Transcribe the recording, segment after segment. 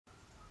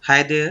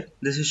Hi there,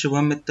 this is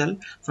Shubham Mittal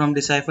from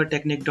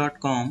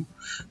deciphertechnic.com.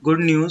 Good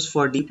news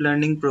for deep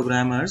learning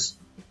programmers.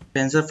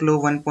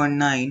 TensorFlow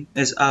 1.9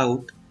 is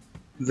out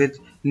with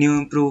new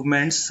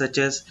improvements such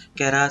as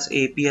Keras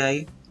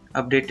API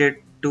updated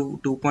to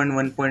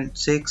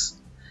 2.1.6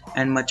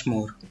 and much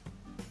more.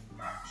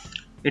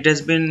 It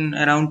has been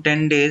around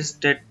 10 days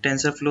that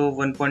TensorFlow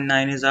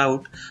 1.9 is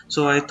out,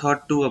 so I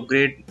thought to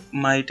upgrade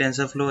my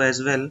TensorFlow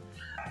as well.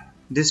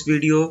 This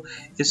video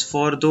is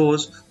for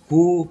those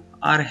who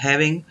are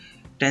having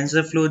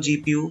TensorFlow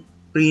GPU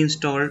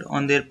pre-installed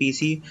on their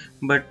PC,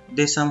 but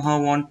they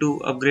somehow want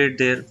to upgrade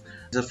their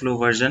TensorFlow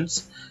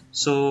versions.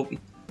 So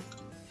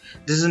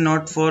this is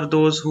not for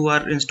those who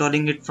are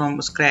installing it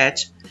from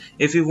scratch.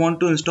 If you want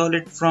to install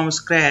it from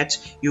scratch,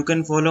 you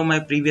can follow my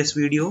previous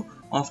video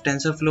of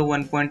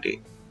TensorFlow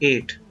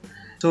 1.8.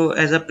 So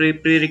as a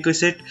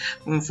prerequisite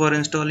for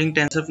installing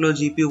TensorFlow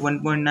GPU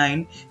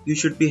 1.9, you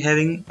should be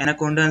having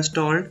Anaconda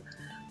installed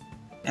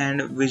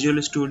and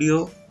Visual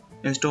Studio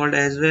installed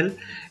as well,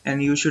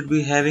 and you should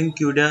be having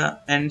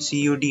CUDA and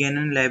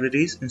CUDNN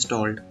libraries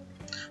installed.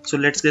 So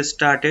let's get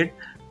started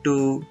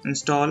to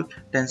install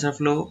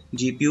TensorFlow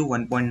GPU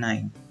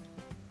 1.9.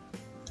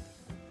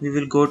 We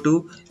will go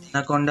to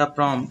Anaconda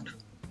prompt.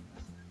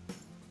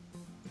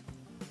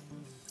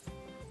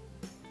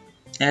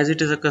 As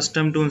it is a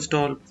custom to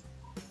install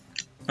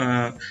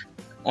uh,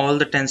 all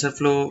the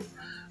TensorFlow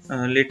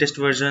latest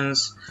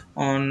versions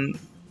on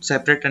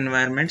separate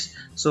environments,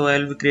 so I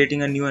will be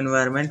creating a new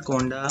environment,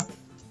 conda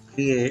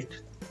create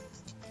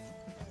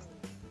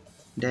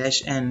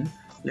 -n.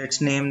 Let's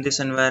name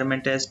this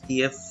environment as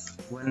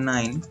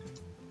tf19.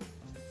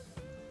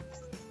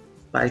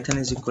 Python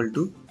is equal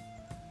to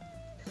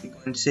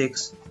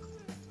 3.6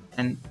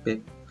 and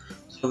pip.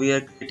 So we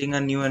are creating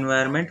a new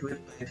environment with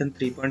Python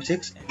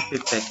 3.6 and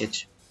pip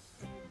package.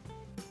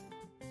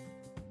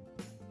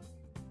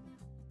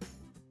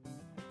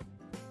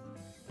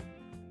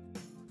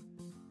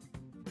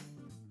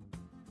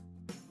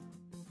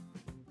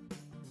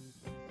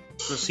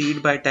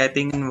 Proceed by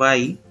typing in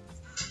y.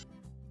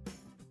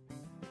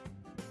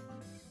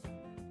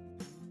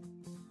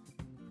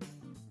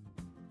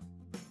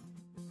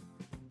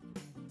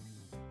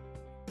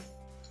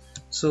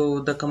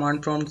 So the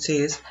command prompt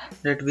says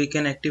that we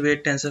can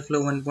activate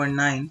TensorFlow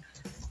 1.9,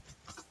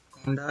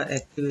 conda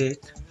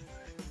activate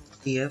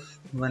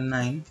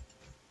tf19,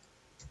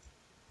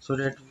 so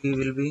that we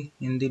will be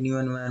in the new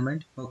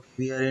environment. Okay,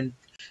 we are in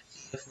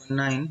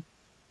tf19.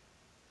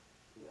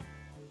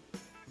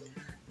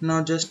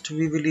 Now just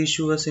we will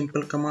issue a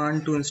simple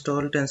command to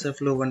install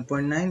TensorFlow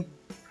 1.9.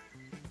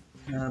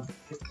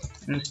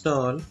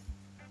 Install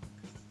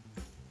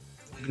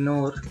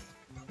ignore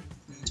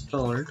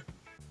installed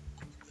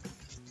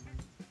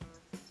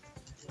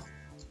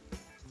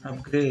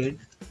upgrade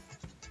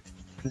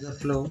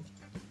TensorFlow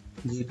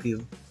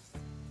GPU.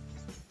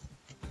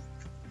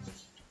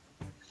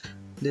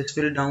 This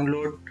will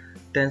download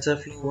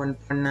TensorFlow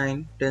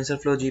 1.9,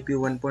 TensorFlow GPU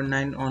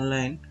 1.9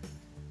 online.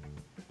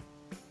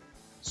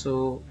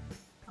 So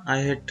I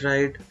had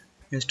tried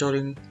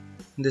installing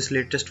this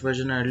latest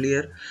version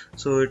earlier,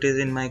 so it is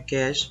in my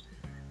cache.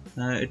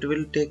 It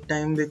will take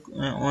time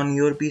on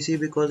your PC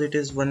because it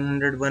is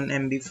 101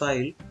 MB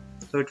file,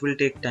 so it will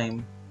take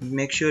time.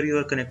 Make sure you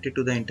are connected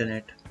to the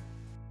internet.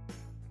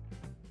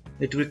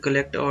 It will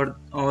collect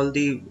all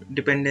the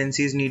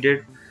dependencies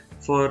needed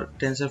for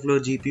TensorFlow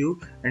GPU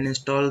and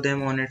install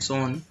them on its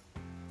own.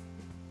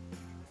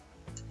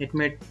 It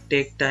may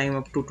take time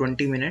up to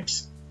 20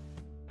 minutes.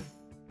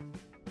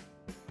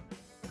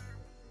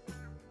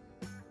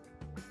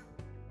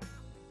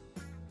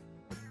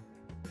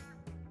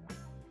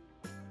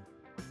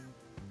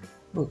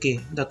 Okay,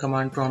 the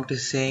command prompt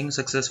is saying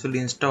successfully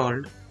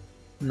installed.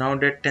 Now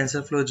that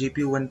TensorFlow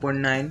GPU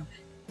 1.9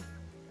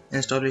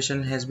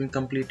 installation has been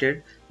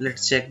completed,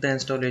 let's check the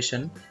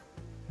installation.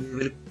 We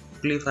will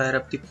quickly fire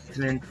up the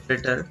Python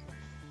interpreter.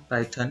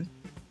 Python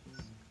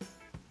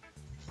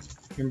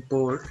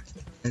import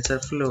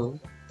TensorFlow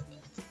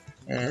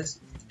as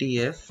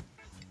tf.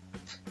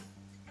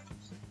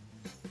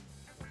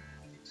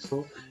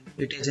 So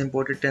it is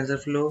imported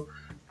TensorFlow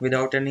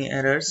without any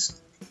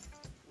errors.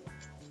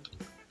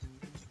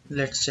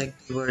 Let's check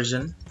the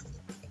version.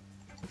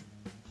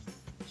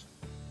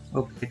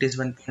 Okay, it is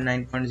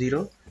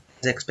 1.9.0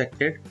 as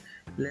expected.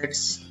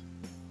 Let's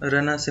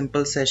run a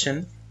simple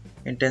session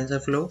in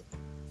TensorFlow.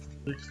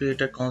 Let's create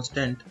a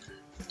constant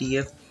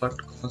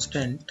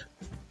tf.constant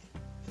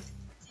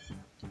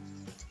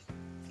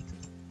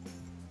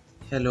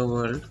hello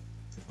world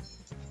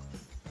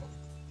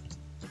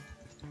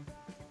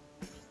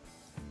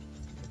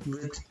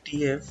with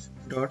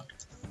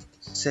tf.session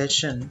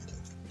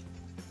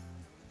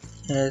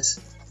as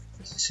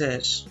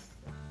sesh.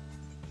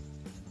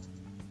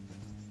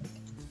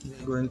 We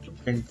are going to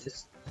print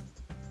this.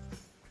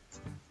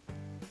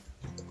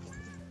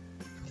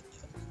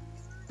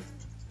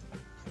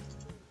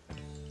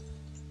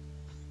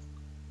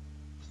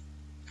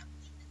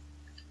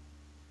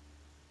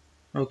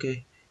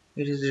 Okay,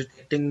 it is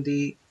detecting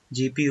the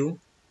GPU.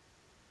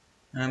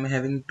 I am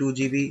having 2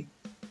 GB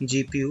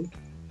GPU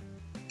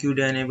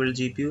CUDA enabled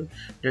GPU.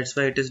 That's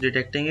why it is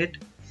detecting it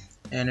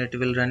and it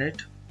will run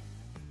it.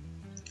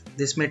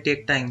 This may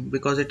take time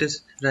because it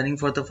is running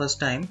for the first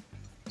time,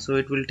 so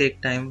it will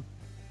take time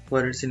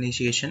for its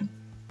initiation.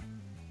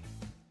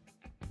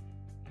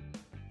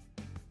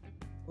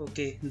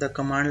 Okay, the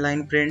command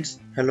line prints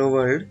hello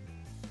world.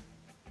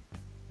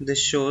 This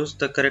shows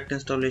the correct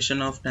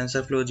installation of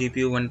TensorFlow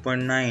GPU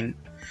 1.9.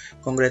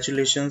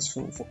 Congratulations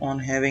on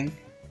having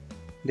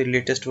the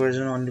latest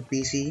version on the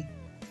PC.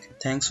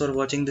 Thanks for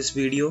watching this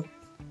video.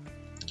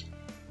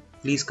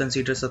 Please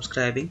consider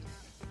subscribing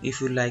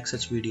if you like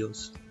such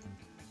videos.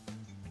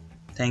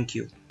 Thank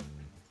you.